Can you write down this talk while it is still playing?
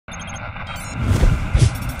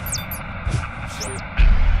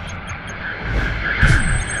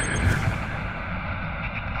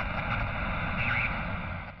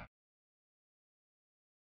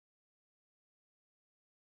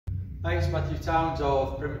guys, Matthew Towns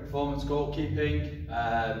of Premier Performance Goalkeeping.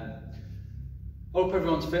 Hope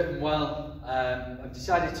everyone's fit and well. I've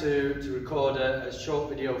decided to record a short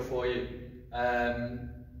video for you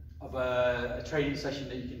of a training session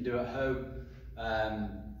that you can do at home.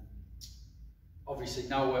 Obviously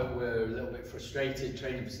now we're a little bit frustrated,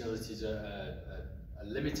 training facilities are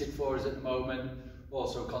limited for us at the moment.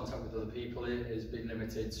 Also contact with other people has been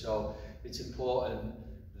limited, so it's important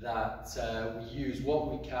that we use what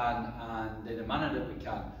we can and in a manner that we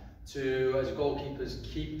can to, as goalkeepers,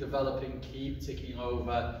 keep developing, keep ticking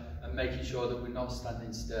over and making sure that we're not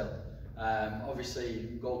standing still. Obviously,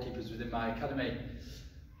 goalkeepers within my academy,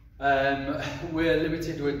 we're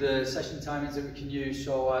limited with the session timings that we can use,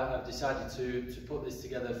 so I've decided to put this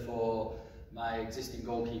together for my existing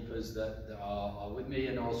goalkeepers that are with me,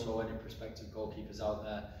 and also any prospective goalkeepers out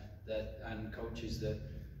there and coaches that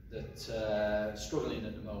are struggling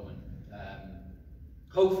at the moment.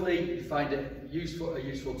 Hopefully you find it a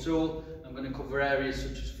useful tool. I'm going to cover areas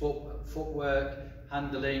such as footwork,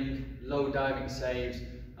 handling, low diving saves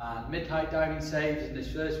and mid-height diving saves in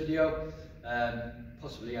this first video.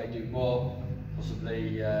 Possibly I do more,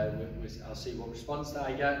 possibly I'll see what response that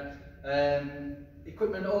I get.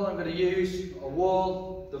 Equipment, all I'm going to use: a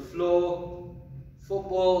wall, the floor,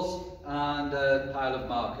 footballs and a pile of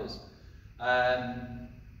markers.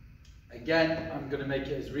 Again, I'm going to make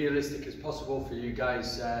it as realistic as possible for you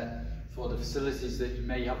guys, for the facilities that you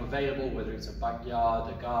may have available, whether it's a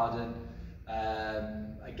backyard, a garden,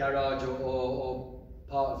 a garage, or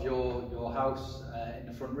part of your house in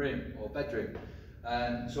the front room or bedroom.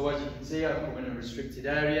 So as you can see, I've come in a restricted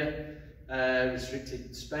area,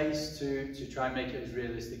 restricted space to try and make it as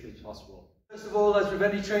realistic as possible. First of all, as with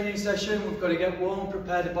any training session, we've got to get warm,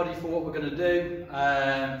 prepare the body for what we're going to do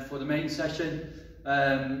for the main session.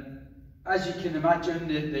 As you can imagine,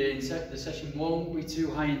 the session won't be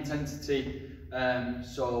too high intensity,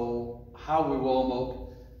 so how we warm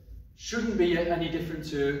up shouldn't be any different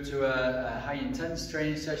to a high intense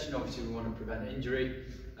training session. Obviously we want to prevent injury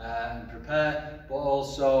and prepare, but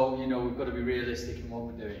also, you know, we've got to be realistic in what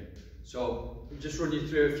we're doing. So I'll just run you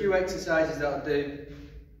through a few exercises that I'll do.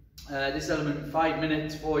 This element, 5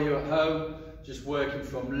 minutes for you at home, just working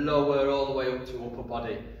from lower all the way up to upper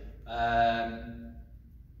body.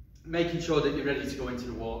 Making sure that you're ready to go into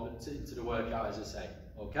the workout, as I say.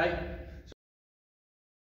 Okay? So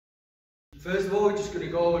first of all, we're just going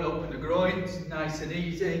to go and open the groins, nice and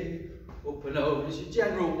easy. Up and over. It's your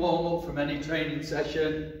general warm up from any training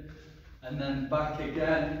session. And then back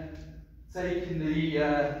again. Taking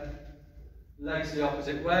the legs the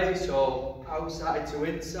opposite way, so outside to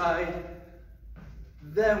inside.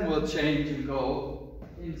 Then we'll change and go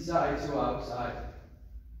inside to outside.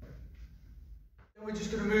 We're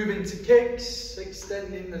just going to move into kicks,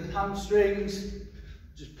 extending the hamstrings,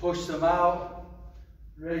 just push them out,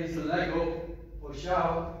 raise the leg up, push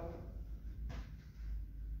out,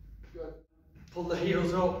 good. Pull the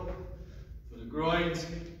heels up for the groins,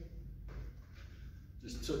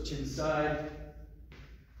 just touch inside,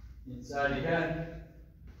 inside again,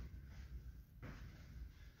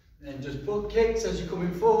 and then just put kicks as you're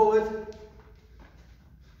coming forward,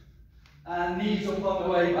 and knees up on the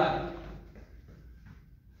way back.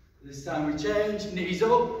 This time we change, knees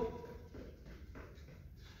up,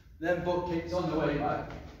 then butt kicks on the way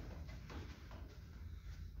back.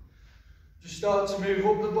 Just start to move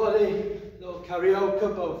up the body, little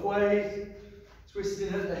karaoke both ways,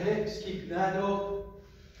 twisting at the hips, keeping the head up,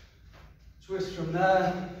 twist from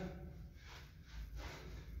there,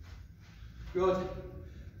 good,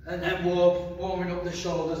 and then warming up the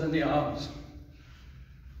shoulders and the arms.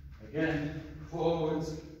 Again,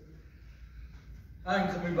 forwards,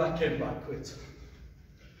 and coming back in backwards.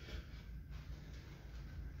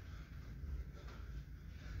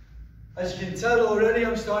 As you can tell already,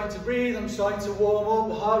 I'm starting to breathe, I'm starting to warm up,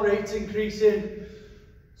 the heart rate's increasing.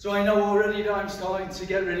 So I know already that I'm starting to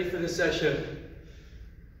get ready for the session.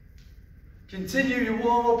 Continue your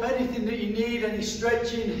warm up, anything that you need, any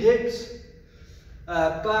stretching, hips,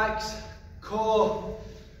 backs, core,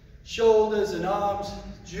 shoulders and arms,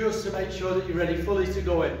 just to make sure that you're ready fully to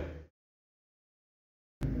go in.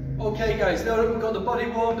 Okay guys, now that we've got the body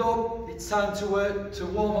warmed up, it's time to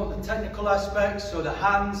warm up the technical aspects, so the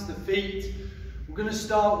hands, the feet. We're going to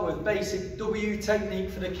start with basic W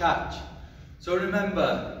technique for the catch. So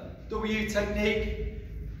remember, W technique,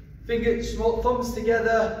 fingers, small thumbs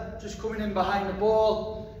together, just coming in behind the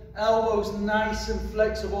ball, elbows nice and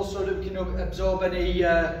flexible so that we can absorb any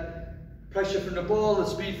pressure from the ball, the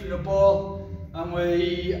speed from the ball, and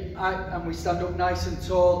we stand up nice and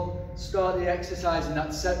tall. Start the exercise in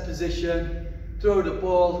that set position, throw the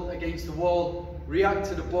ball against the wall, react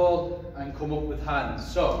to the ball and come up with hands.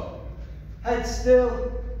 So, head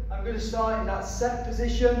still, I'm going to start in that set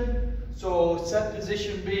position. So set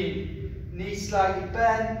position being knees slightly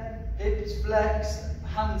bent, hips flexed,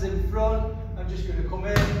 hands in front. I'm just going to come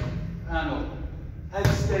in and up. Head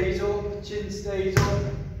stays up, chin stays up.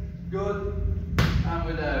 Good. And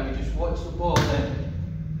we're there. We just watch the ball in.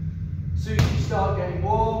 As soon as you start getting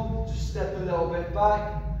warm, just step a little bit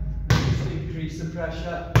back and just increase the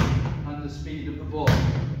pressure and the speed of the ball.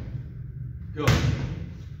 Good.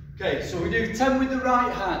 Okay, so we do 10 with the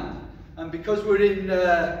right hand. And because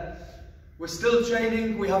we're still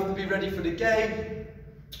training, we have to be ready for the game.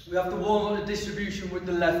 We have to warm up the distribution with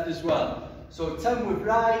the left as well. So 10 with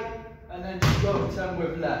right, and then just go 10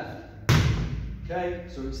 with left. Okay,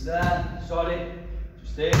 so it's there, sorry,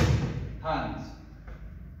 just in, hands,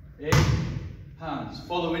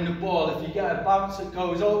 following the ball. If you get a bounce that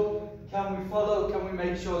goes up, can we follow? Can we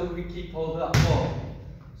make sure that we keep hold of that ball?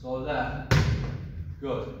 So there,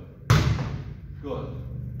 good, good,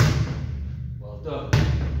 well done.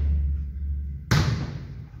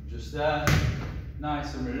 Just there,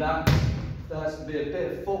 nice and relaxed. If there has to be a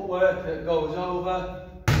bit of footwork that goes over,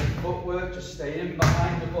 footwork, just stay in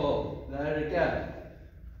behind the ball. There again.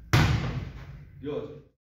 Good.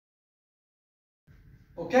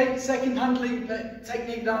 Okay, second handling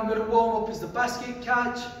technique that I'm going to warm up is the basket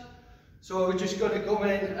catch. So we're just going to come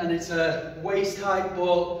in and it's a waist height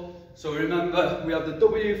ball. So remember, we have the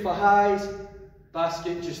W for highs,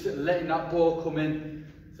 basket, just letting that ball come in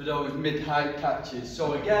for those mid-height catches.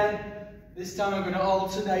 So again, this time I'm going to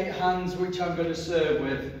alternate hands which I'm going to serve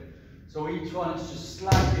with. So each one is just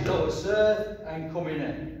slightly lower serve and coming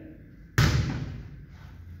in.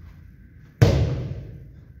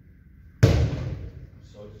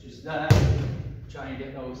 So it's just there, try and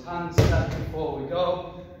get those hands set before we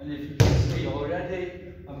go. And if you can see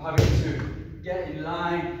already, I'm having to get in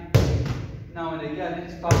line. Now and again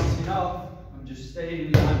it's bouncing off, I'm just staying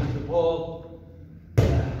in line with the ball.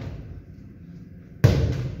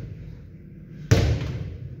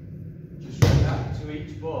 Just react to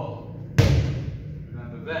each ball.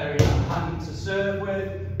 Remember, vary that hand to serve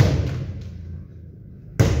with.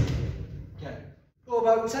 Okay. Go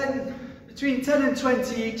about between 10 and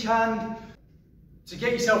 20 each hand to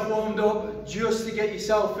get yourself warmed up, just to get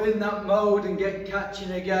yourself in that mode and get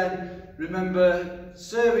catching again. Remember,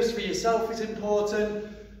 service for yourself is important,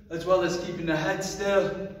 as well as keeping the head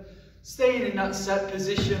still. Staying in that set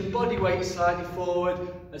position, body weight slightly forward.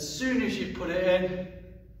 As soon as you put it in,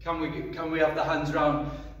 can we have the hands round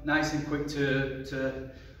nice and quick to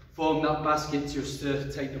form that basket just to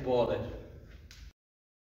take the ball in.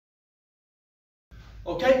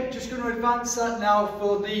 Okay, just going to advance that now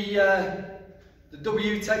for the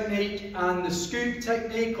W technique and the scoop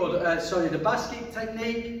technique, or the basket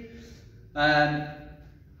technique.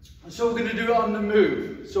 So we're going to do it on the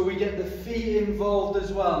move, so we get the feet involved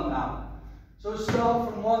as well now. So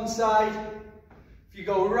start from one side. If you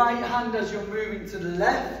go right hand as you're moving to the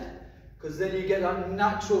left, because then you get that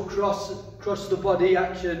natural cross the body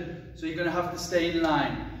action, so you're going to have to stay in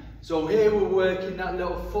line. So here we're working that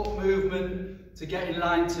little foot movement to get in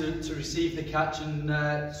line to receive the catch and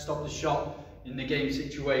stop the shot in the game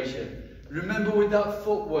situation. Remember, with that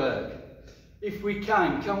footwork, if we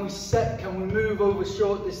can we move over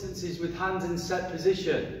short distances with hands in set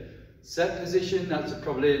position? Set position, that's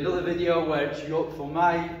probably another video where it's for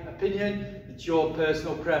my opinion, it's your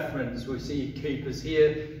personal preference. We see keepers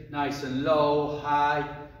here, nice and low, high,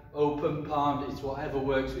 open palm, it's whatever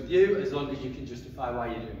works with you, as long as you can justify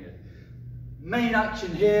why you're doing it. Main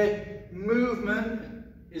action here, movement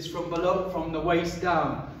is from the waist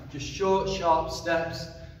down. Just short, sharp steps,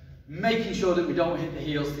 making sure that we don't hit the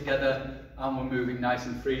heels together and we're moving nice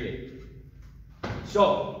and freely.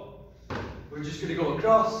 So, we're just going to go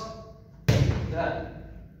across, there,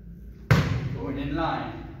 going in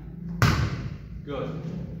line, good,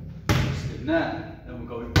 just in there, then we're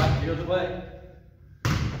going back the other way.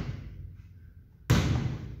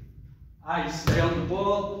 Eyes stay on the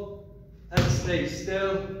ball, head stays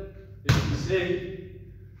still, as you can see.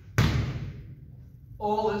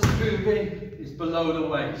 All that's moving is below the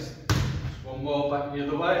waist. Just one more back the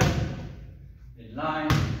other way, in line,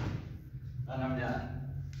 and I'm there.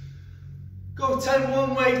 Go 10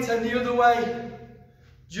 one way, 10 the other way,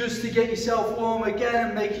 just to get yourself warm again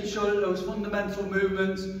and making sure that those fundamental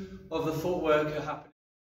movements of the footwork are happening.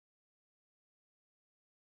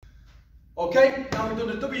 Okay, now we've done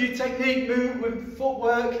the W technique, move with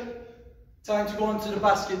footwork, time to go on to the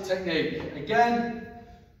basket technique. Again,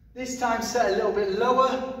 this time set a little bit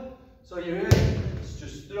lower, so you're in, it's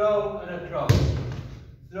just throw and across,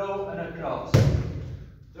 throw and across,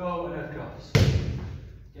 throw and across.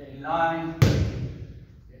 Get in line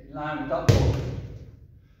with that ball.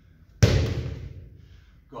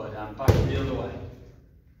 Good, and back the other way.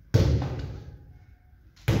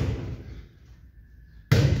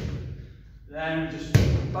 Then just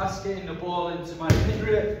basketing the ball into my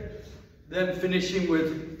mid-rip, then finishing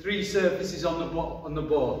with 3 surfaces on the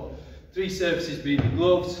ball. 3 surfaces being the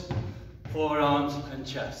gloves, forearms and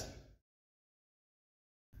chest.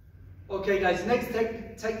 Okay guys, next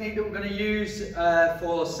technique that we're going to use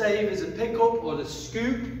for save is a pick-up or the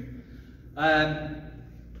scoop.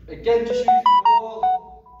 Again, just using the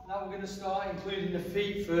ball. Now we're going to start including the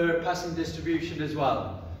feet for passing distribution as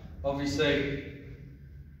well. Obviously,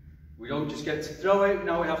 we don't just get to throw it,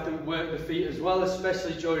 now we have to work the feet as well,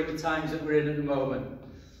 especially during the times that we're in at the moment.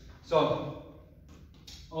 So,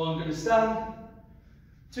 I'm going to stand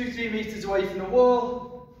 2-3 meters away from the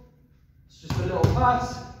wall. It's just a little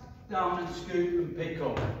pass, down and scoop and pick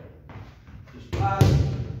up. Just pass,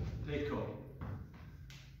 pick up.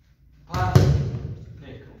 Pass,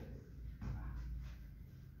 pick up.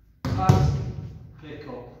 Pass, pick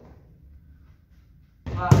up.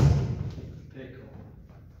 Pass, pick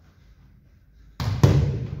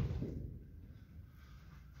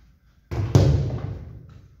up.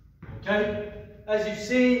 Okay, as you've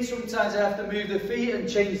seen, sometimes I have to move the feet and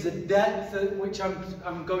change the depth at which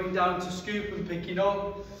I'm going down to scoop and picking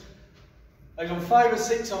up. I've done 5 or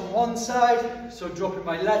 6 on one side, so dropping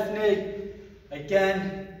my left knee.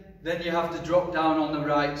 Again, then you have to drop down on the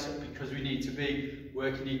right because we need to be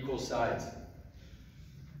working equal sides.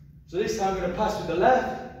 So this time I'm going to pass with the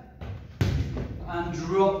left and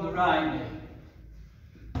drop the right knee.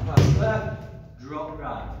 Pass left, drop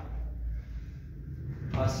right.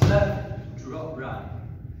 Pass left, drop right.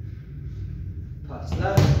 Pass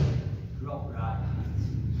left, drop right.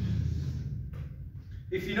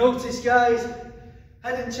 If you notice guys,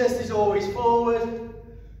 head and chest is always forward,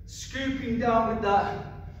 scooping down with that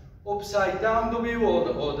upside down W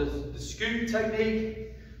or the scoop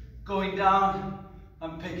technique, going down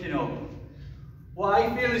and picking up. What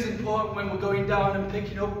I feel is important when we're going down and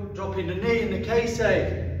picking up, dropping the knee in the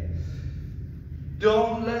K-save.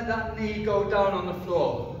 Don't let that knee go down on the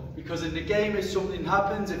floor, because in the game if something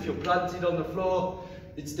happens, if you're planted on the floor,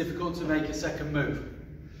 it's difficult to make a second move.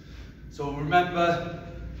 So remember,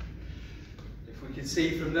 if we can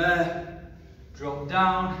see from there, drop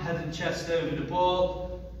down, head and chest over the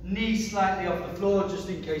ball, knee slightly off the floor just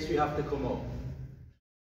in case we have to come up.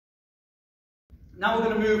 Now we're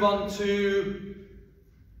going to move on to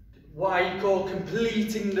what I call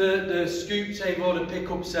completing the scoop save or the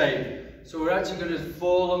pick-up save. So we're actually going to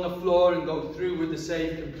fall on the floor and go through with the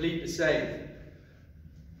save, complete the save.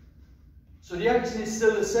 So the action is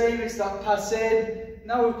still the same, it's that pass in.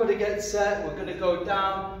 Now we've got to get set, we're going to go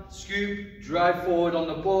down, scoop, drive forward on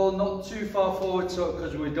the ball, not too far forward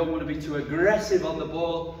because we don't want to be too aggressive on the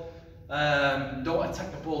ball. Don't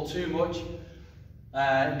attack the ball too much.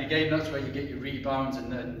 In the game that's where you get your rebounds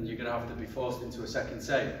and then you're going to have to be forced into a second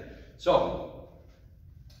save. So,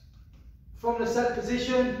 from the set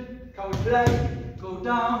position, can we play? Go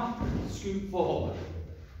down, scoop forward.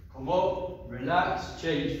 Come up, relax,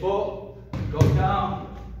 change foot, go down,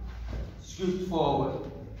 scoop forward.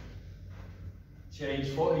 Change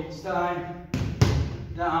foot each time,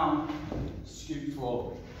 down, scoop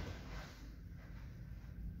forward.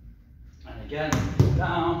 And again,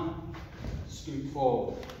 down, scoop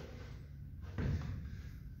forward.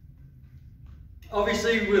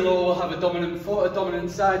 Obviously, we'll all have a dominant foot, a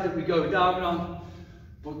dominant side that we go down on,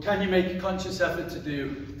 but can you make a conscious effort to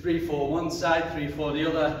do 3-4 one side, 3-4 the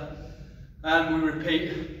other, and we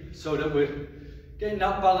repeat so that we're getting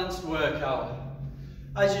that balanced workout.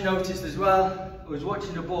 As you noticed as well, I was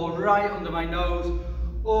watching the ball right under my nose,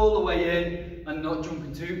 all the way in, and not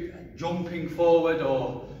jumping forward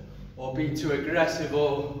or being too aggressive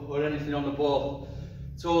or anything on the ball.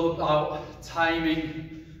 It's all about timing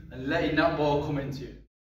and letting that ball come into you.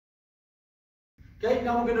 Okay,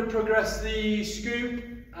 now we're going to progress the scoop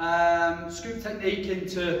technique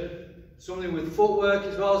into something with footwork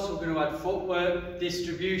as well. So we're going to add footwork,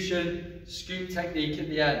 distribution, scoop technique at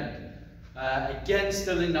the end. Again,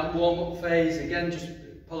 still in that warm-up phase. Again, just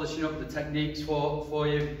polishing up the techniques for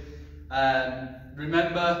you.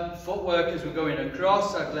 Remember, footwork as we're going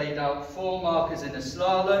across. I've laid out 4 markers in a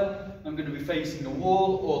slalom. I'm going to be facing the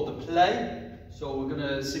wall or the play. So we're going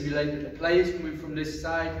to simulate that the play is coming from this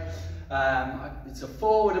side. It's a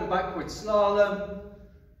forward and backward slalom.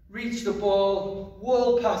 Reach the ball,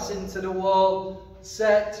 wall pass into the wall,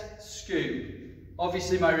 set, scoop.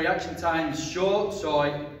 Obviously my reaction time is short,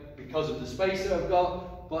 so because of the space that I've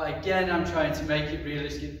got, but again I'm trying to make it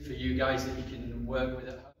realistic for you guys that you can work with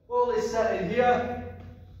it. Ball is set in here,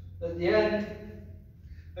 at the end.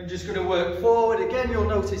 I'm just going to work forward. Again, you'll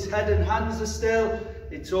notice head and hands are still.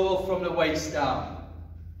 It's all from the waist down.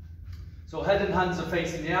 So head and hands are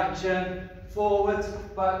facing the action. Forwards,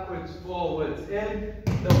 backwards, forwards, in.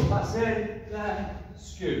 Little pass in, then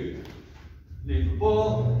scoop. Leave the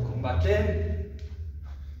ball, come back in.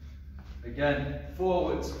 Again,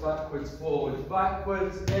 forwards, backwards,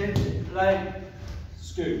 in, play,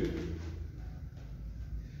 scoop.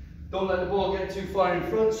 Don't let the ball get too far in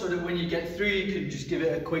front so that when you get through you can just give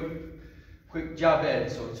it a quick jab in.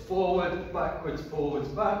 So it's forward, backwards,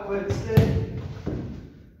 in.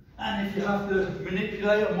 And if you have to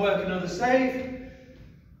manipulate and work another save,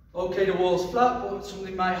 okay, the wall's flat, but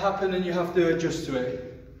something might happen and you have to adjust to it.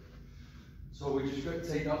 So we just got to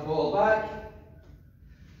take that ball back,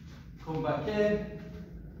 come back in,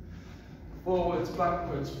 forwards,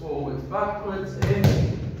 backwards, in,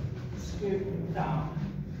 scoop, down.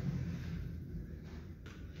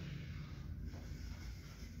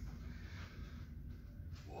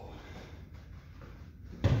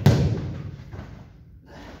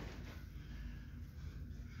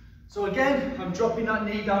 So again, I'm dropping that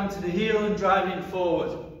knee down to the heel and driving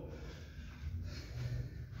forward.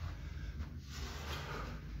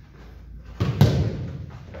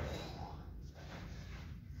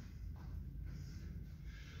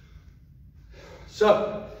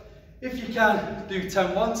 So, if you can, do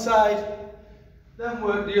 10 one side, then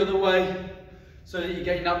work the other way, so that you're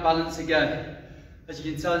getting that balance again. As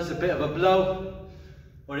you can tell, it's a bit of a blow,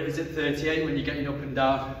 or it is at 38 when you're getting up and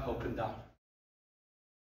down, up and down.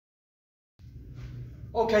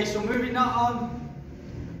 Okay, so moving that on,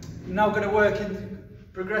 I'm now going to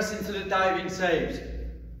progress into the diving saves.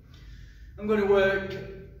 I'm going to work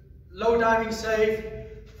low diving save,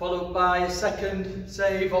 followed by a second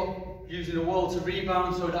save using the wall to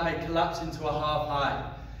rebound so that I collapse into a half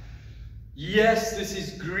high. Yes, this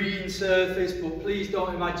is green surface, but please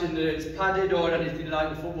don't imagine that it's padded or anything like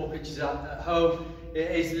the football pitches at home.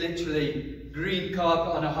 It is literally green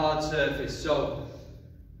carpet on a hard surface. So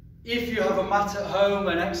if you have a mat at home,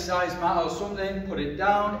 an exercise mat or something, put it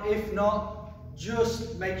down. If not,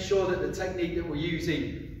 just make sure that the technique that we're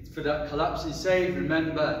using for that collapsing save,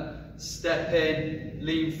 remember, step in,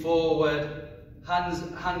 lean forward,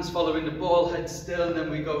 hands following the ball, head still, and then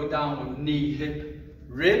we go down with knee, hip,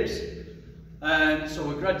 ribs. So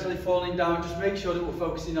we're gradually falling down. Just make sure that we're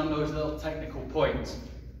focusing on those little technical points.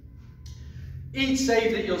 Each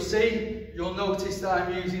save that you'll see, you'll notice that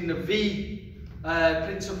I'm using the V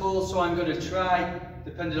principle, so I'm going to try,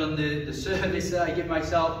 depending on the service that I give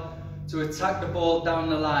myself, to attack the ball down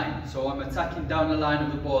the line. So I'm attacking down the line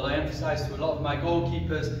of the ball. I emphasise to a lot of my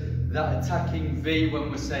goalkeepers that attacking V when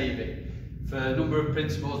we're saving, for a number of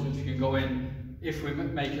principles which we can go in if we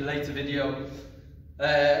make a later video,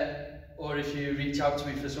 or if you reach out to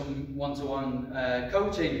me for some one-to-one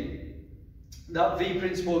coaching. That V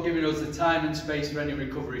principle giving us the time and space for any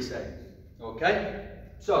recovery save. Okay,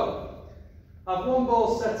 so I've one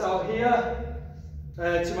ball set out here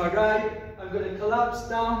to my right. I'm going to collapse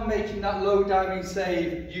down, making that low diving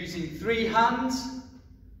save using 3 hands.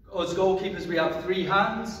 As goalkeepers, we have 3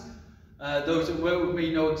 hands. Those that work with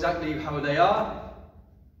me know exactly how they are.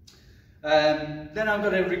 Then I'm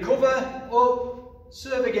going to recover up,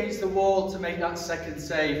 serve against the wall to make that second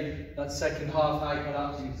save, that second half high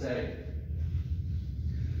collapsing save.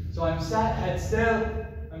 So I'm set, head still.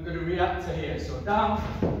 I'm going to react to here. So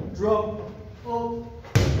down, drop, up,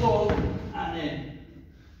 pull, and in.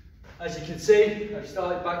 As you can see, I've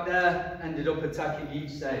started back there, ended up attacking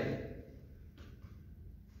each save.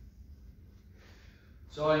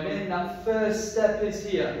 So I'm in, that first step is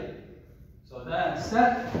here. So there,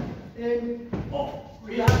 step, in, up,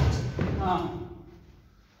 react, down.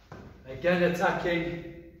 Again attacking.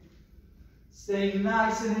 Staying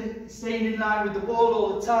nice and staying in line with the ball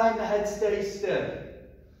all the time, the head stays still.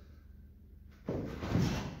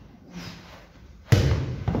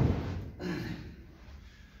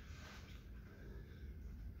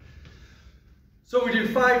 So we do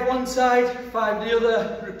 5 one side, 5 the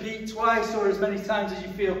other, repeat twice or as many times as you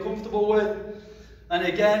feel comfortable with. And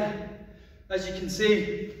again, as you can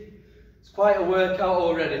see, it's quite a workout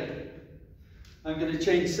already. I'm going to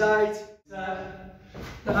change sides,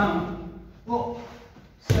 down, up,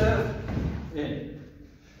 serve, in.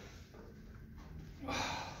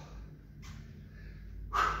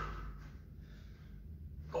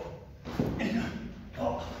 Go, in,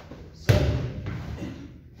 up, serve, in.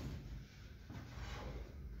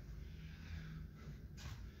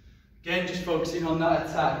 Again, just focusing on that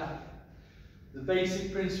attack. The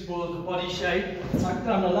basic principle of the body shape, attack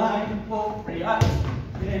down the line, up, react,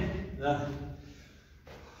 in, there.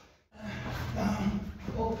 Down,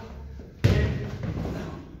 up,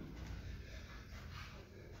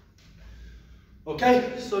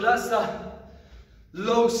 Okay, so that's that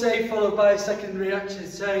low save followed by a second reaction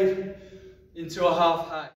save into a half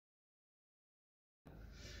high.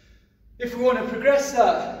 If we want to progress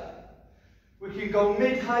that, we can go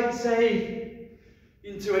mid-height save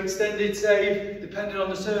into extended save, depending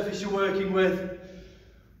on the surface you're working with.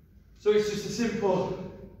 So it's just a simple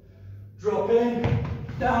drop in,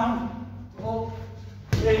 down, up,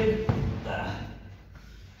 in, there.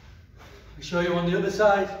 I'll show you on the other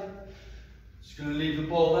side. Just going to leave the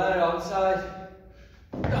ball there, outside,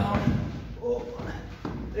 down, up,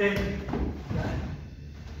 in, there.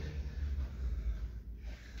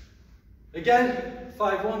 Again,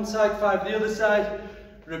 5 one side, 5 the other side,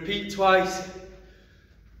 repeat twice,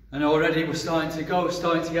 and already we're starting to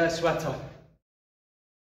get a sweat on.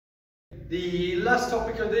 The last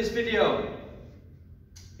topic of this video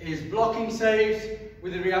is blocking saves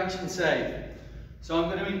with a reaction save. So I'm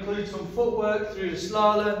going to include some footwork through the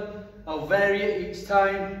slalom. I'll vary it each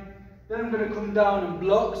time. Then I'm going to come down and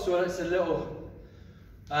block, so that's a little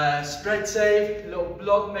spread save, a little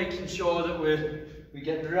block, making sure that we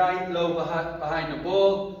get right low behind the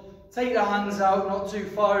ball. Take the hands out, not too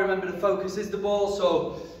far. Remember, the focus is the ball,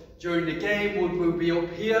 so during the game we'll be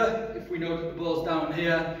up here. If we know that the ball's down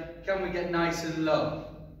here, can we get nice and low?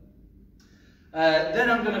 Then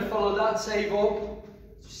I'm going to follow that save up,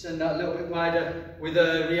 just send that a little bit wider, with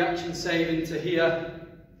a reaction save into here,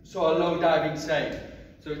 so a low diving save.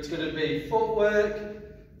 So it's going to be footwork,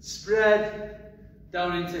 spread,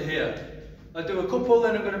 down into here. I'll do a couple,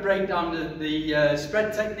 then I'm going to break down the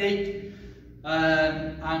spread technique,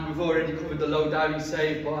 and we've already covered the low diving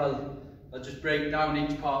save, but I'll just break down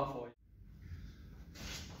each part for you.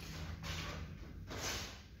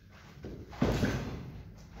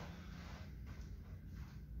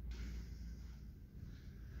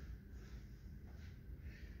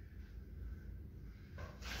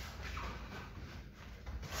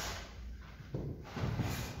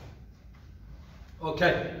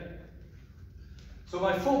 Okay, so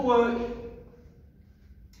my footwork,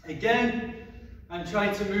 again, I'm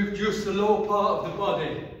trying to move just the lower part of the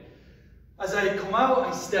body. As I come out,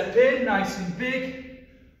 I step in, nice and big.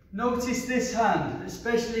 Notice this hand,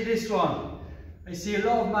 especially this one. I see a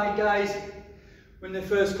lot of my guys, when they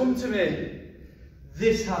first come to me,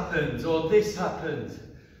 this happens or this happens.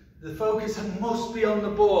 The focus must be on the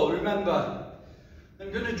ball. Remember,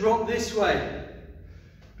 I'm going to drop this way,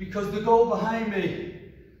 because the goal behind me,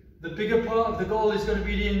 the bigger part of the goal is going to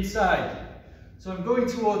be the inside. So I'm going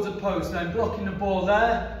towards the post and I'm blocking the ball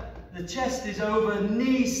there. The chest is over,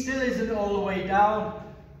 knee still isn't all the way down,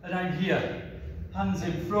 and I'm here. Hands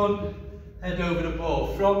in front, head over the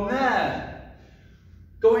ball. From there,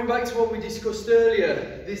 going back to what we discussed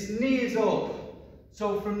earlier, this knee is up.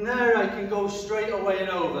 So from there I can go straight away and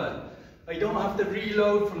over. I don't have to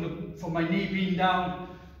reload from my knee being down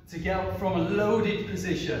to get up from a loaded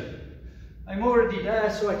position. I'm already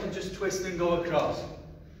there, so I can just twist and go across.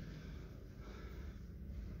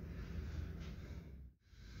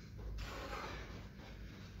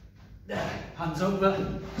 There, hands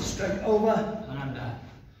over, straight over, and I'm there.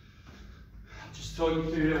 Just throw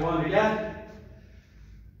you through the one again.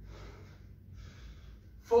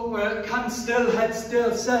 Footwork, hands still, head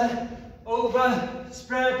still, set, over,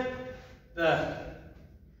 spread, there.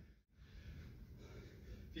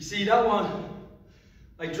 You see that one?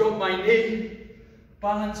 I dropped my knee,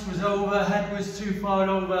 balance was over, head was too far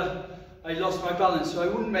over, I lost my balance, so I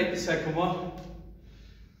wouldn't make the second one.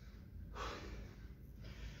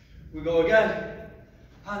 We go again,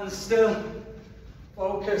 hands still,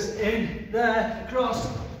 focus in, there, across,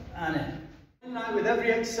 and in. And like with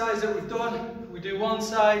every exercise that we've done, we do one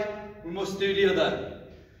side, we must do the other.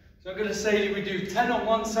 So I'm going to say that we do 10 on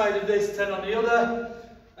one side of this, 10 on the other.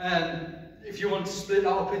 If you want to split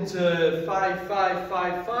that up into 5, 5,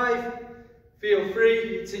 5, 5, feel free,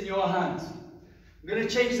 it's in your hands. I'm going to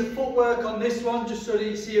change the footwork on this one just so that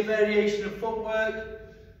you see a variation of footwork,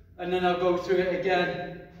 and then I'll go through it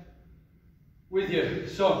again with you.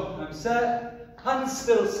 So I'm set, hands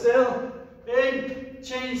still, in,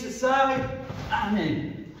 change the side, and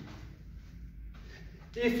in.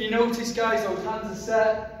 If you notice, guys, those hands are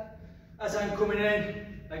set. As I'm coming in,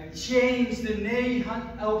 I change the knee,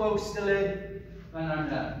 elbow still in, and I'm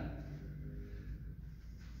down.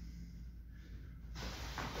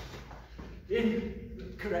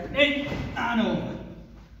 In, correct, in, and over.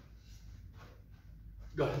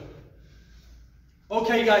 Good.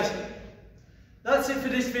 Okay, guys, that's it for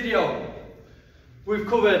this video. We've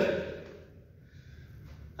covered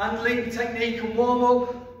handling technique and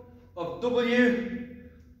warm-up of W,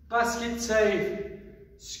 basket save,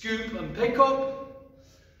 scoop and pick up.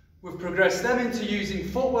 We've progressed them into using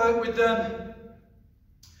footwork with them,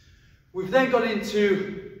 We've then gone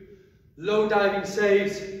into low diving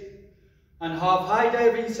saves and half high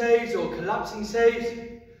diving saves or collapsing saves.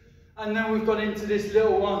 And then we've gone into this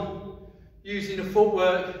little one using the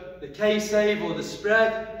footwork, the K save or the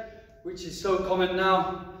spread, which is so common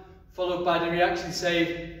now, followed by the reaction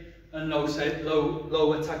save and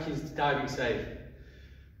low attacking diving save.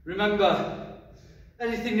 Remember,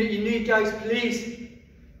 anything that you need, guys, please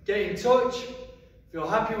get in touch. If you're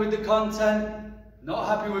happy with the content, not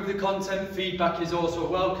happy with the content, feedback is also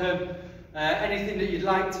welcome. Anything that you'd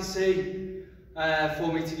like to see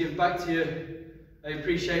for me to give back to you, I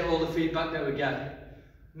appreciate all the feedback that we get.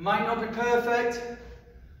 Might not be perfect,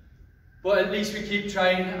 but at least we keep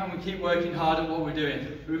trying and we keep working hard at what we're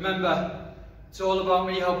doing. Remember, it's all about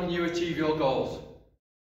me helping you achieve your goals.